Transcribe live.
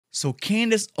So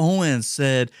Candace Owens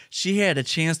said she had a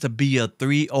chance to be a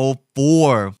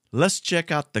 304. Let's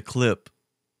check out the clip.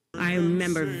 I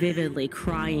remember vividly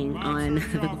crying on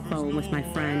the phone with my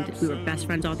friend. We were best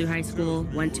friends all through high school,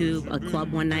 went to a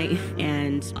club one night,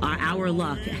 and our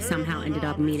luck somehow ended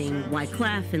up meeting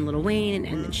Wyclef and Lil Wayne,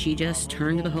 and she just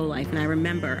turned the whole life. And I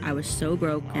remember I was so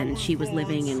broke, and she was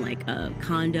living in like a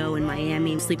condo in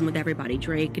Miami, sleeping with everybody,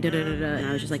 Drake, and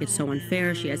I was just like, it's so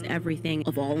unfair. She has everything.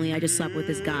 If only I just slept with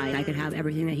this guy, I could have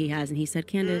everything that he has. And he said,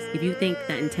 Candace, if you think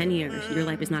that in 10 years, your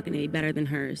life is not going to be better than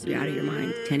hers, you're out of your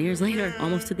mind. 10 years later,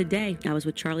 almost to the day, I was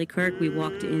with Charlie Kirk. We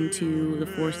walked into the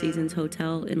Four Seasons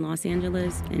Hotel in Los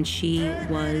Angeles, and she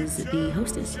was the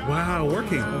hostess. Wow,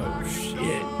 working. Oh,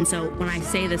 shit. And so when I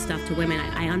say this stuff to women,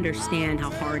 I understand how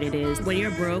hard it is. When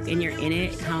you're broke and you're in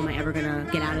it, how am I ever gonna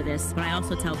get out of this? But I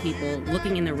also tell people,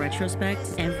 looking in the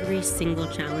retrospect, every single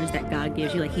challenge that God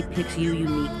gives you, like he picks you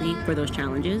uniquely for those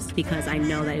challenges, because I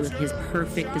know that it was his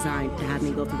perfect design to have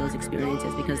me go through those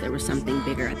experiences, because there was something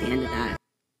bigger at the end of that.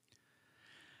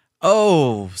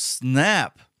 Oh,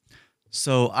 snap.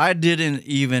 So I didn't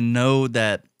even know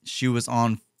that she was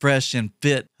on Fresh and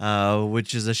Fit,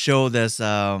 which is a show that's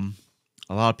a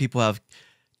lot of people have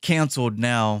canceled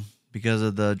now because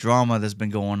of the drama that's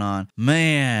been going on.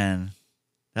 Man,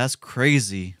 that's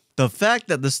crazy. The fact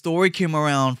that the story came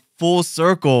around full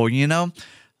circle, you know?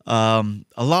 A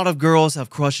lot of girls have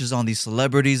crushes on these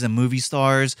celebrities and movie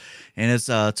stars, and it's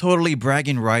totally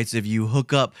bragging rights if you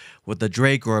hook up with a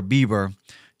Drake or a Bieber.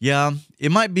 Yeah,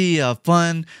 it might be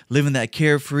fun living that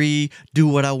carefree, do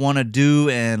what I want to do,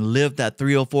 and live that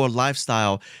 304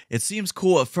 lifestyle. It seems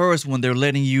cool at first when they're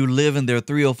letting you live in their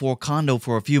 304 condo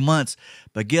for a few months.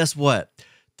 But guess what?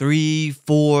 3,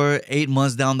 4, 8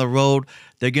 months down the road,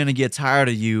 they're going to get tired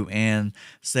of you and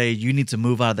say you need to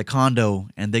move out of the condo.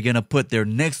 And they're going to put their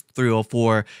next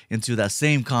 304 into that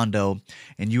same condo.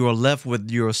 And you are left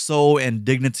with your soul and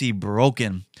dignity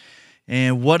broken.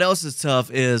 And what else is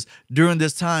tough is during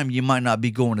this time, you might not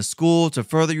be going to school to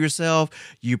further yourself.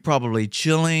 You're probably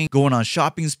chilling, going on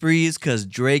shopping sprees because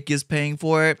Drake is paying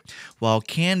for it, while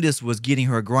Candace was getting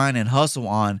her grind and hustle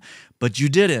on, but you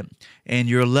didn't. And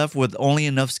you're left with only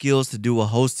enough skills to do a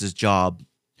hostess job.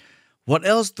 What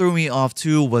else threw me off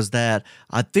too was that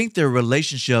I think their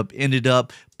relationship ended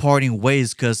up parting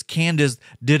ways because Candace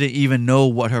didn't even know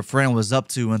what her friend was up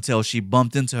to until she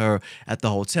bumped into her at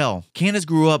the hotel. Candace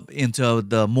grew up into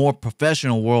the more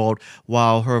professional world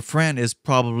while her friend is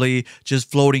probably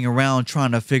just floating around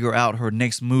trying to figure out her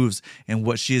next moves and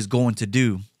what she is going to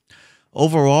do.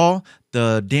 Overall,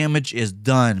 the damage is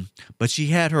done, but she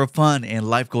had her fun and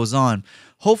life goes on.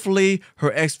 Hopefully,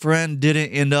 her ex-friend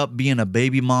didn't end up being a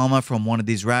baby mama from one of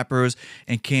these rappers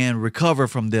and can recover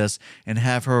from this and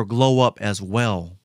have her glow up as well.